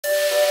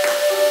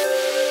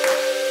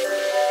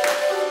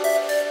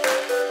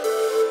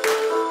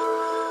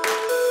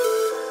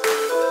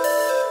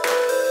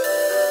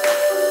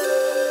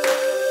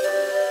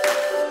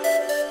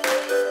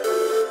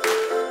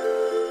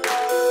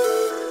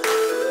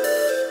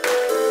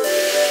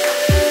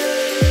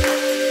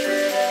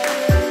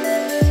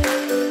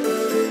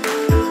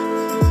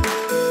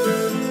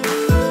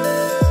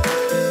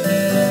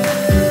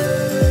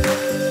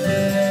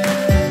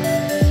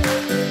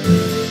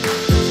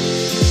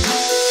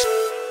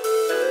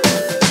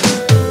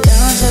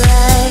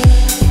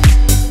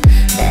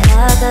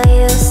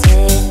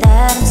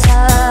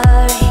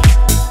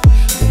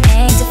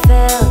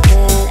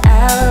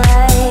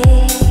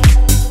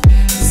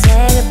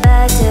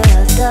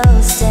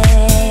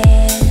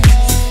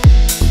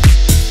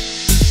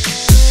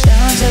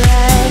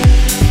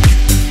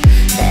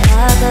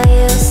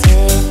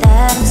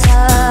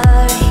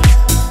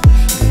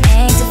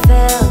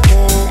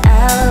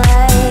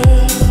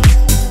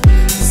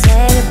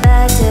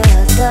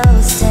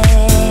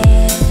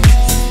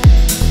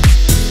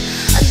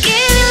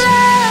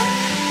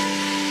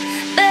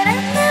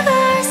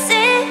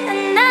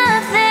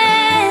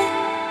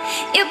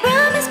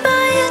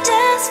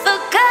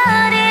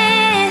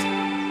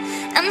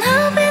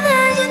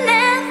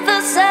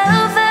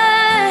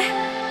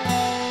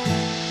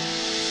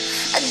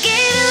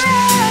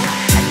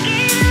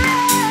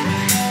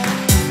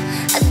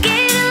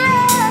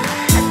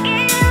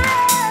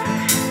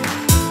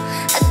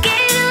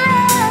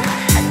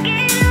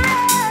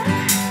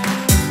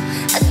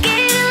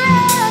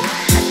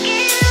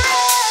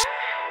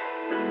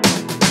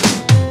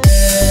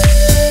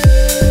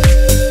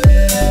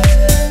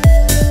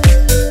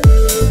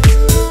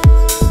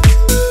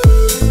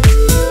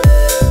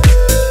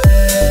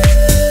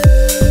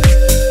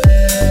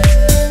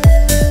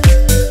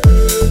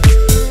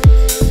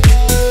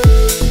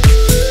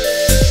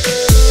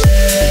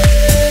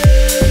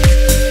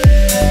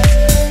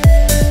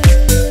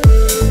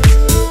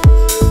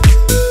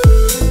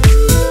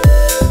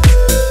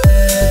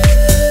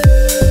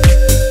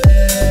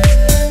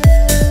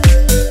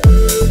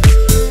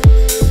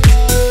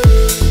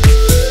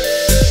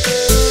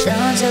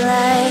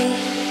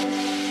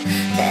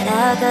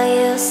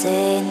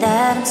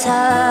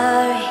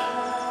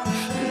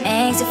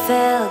makes you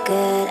feel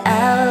good. I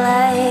would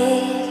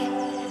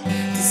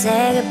like to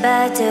say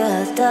goodbye to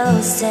all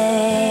those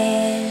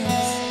days.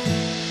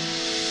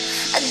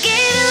 I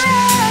give you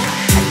love,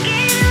 I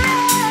give you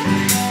love,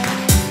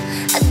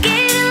 I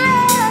give you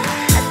love,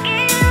 I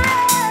give you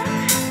love,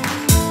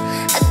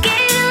 I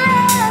give you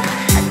love,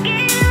 I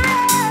give you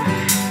love,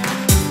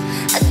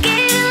 I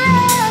give you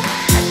love,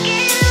 I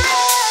give you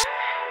love.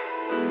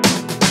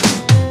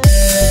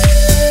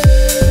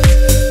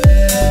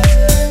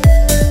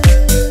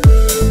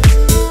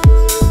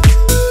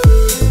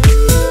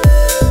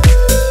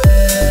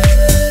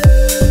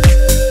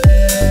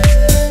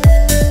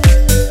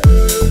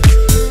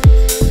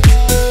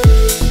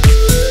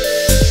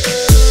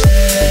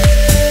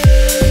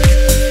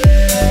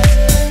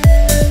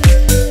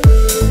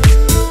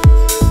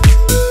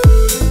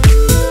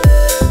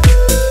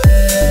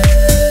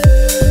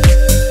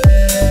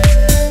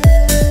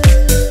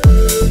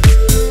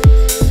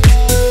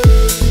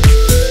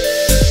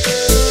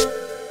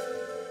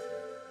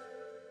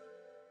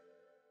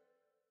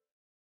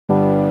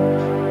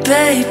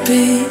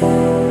 Baby,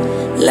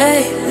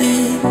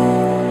 lately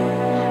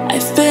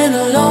I've been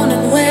alone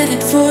and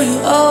waited for you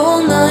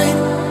all night.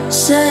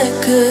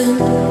 Second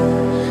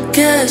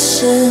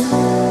guessing,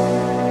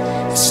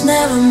 it's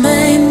never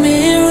made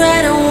me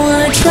right. I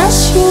wanna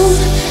trust you,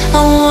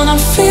 I wanna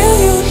feel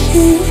you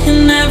here.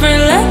 You never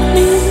let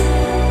me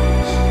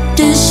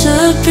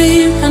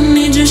disappear. I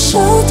need you so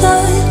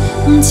tight.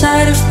 I'm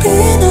tired of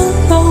being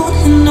alone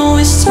and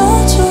always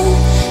told to.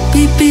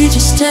 Baby,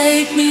 just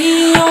take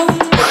me home.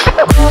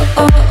 Oh,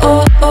 oh,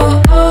 oh,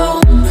 oh,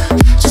 oh,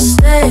 just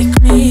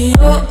take me,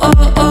 oh,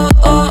 oh, oh,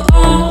 oh,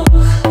 oh,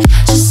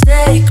 just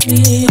take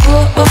me,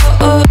 oh, oh,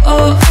 oh,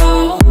 oh,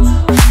 oh,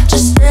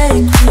 just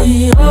take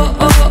me, oh,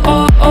 oh,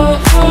 oh,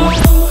 oh,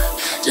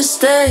 oh, just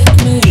take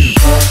me,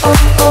 oh,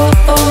 oh, oh,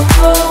 oh,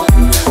 oh,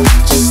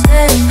 just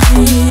take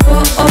me,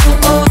 oh, oh,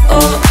 oh,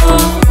 oh,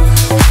 oh,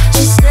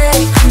 just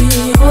take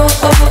me, oh,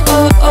 oh,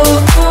 oh, oh,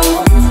 oh,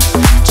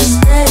 just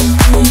take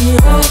me,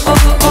 oh,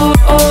 oh, oh,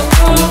 oh,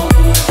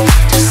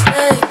 oh.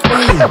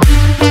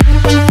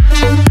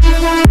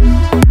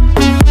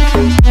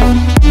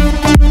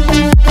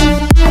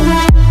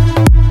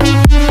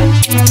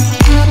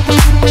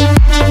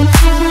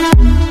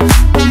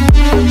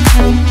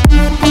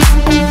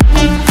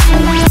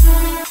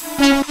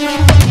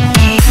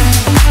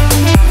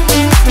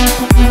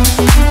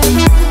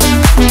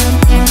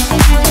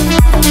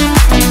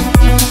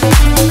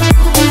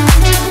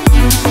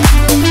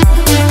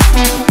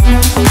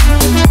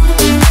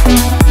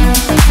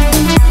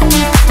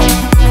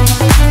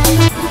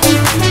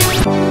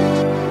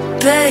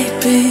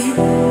 Baby,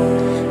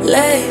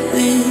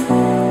 lately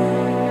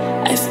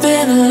I've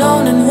been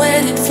alone and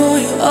waited for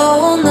you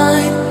all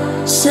night.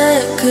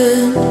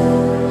 Second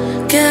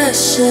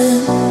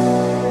guessing,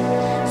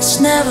 it's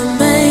never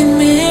made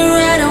me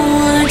right. I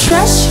wanna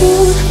trust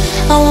you,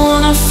 I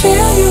wanna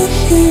feel you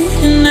here.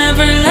 You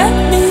never let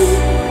me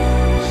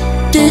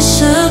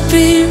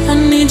disappear. I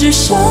need you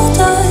so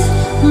tight.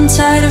 I'm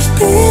tired of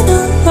being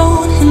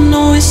alone and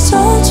always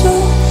told you.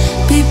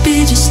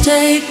 Baby, just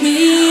take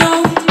me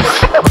home.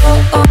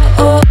 Oh,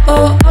 oh, oh,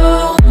 oh,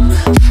 oh,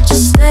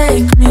 just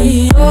take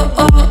me, oh,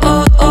 oh,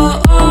 oh,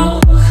 oh,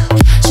 oh,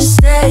 just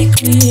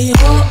take me,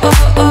 oh,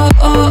 oh, oh,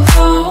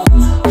 oh,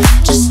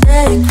 oh, just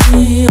take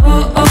me,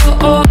 oh, oh,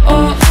 oh,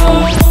 oh,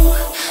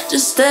 oh,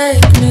 just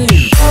take me.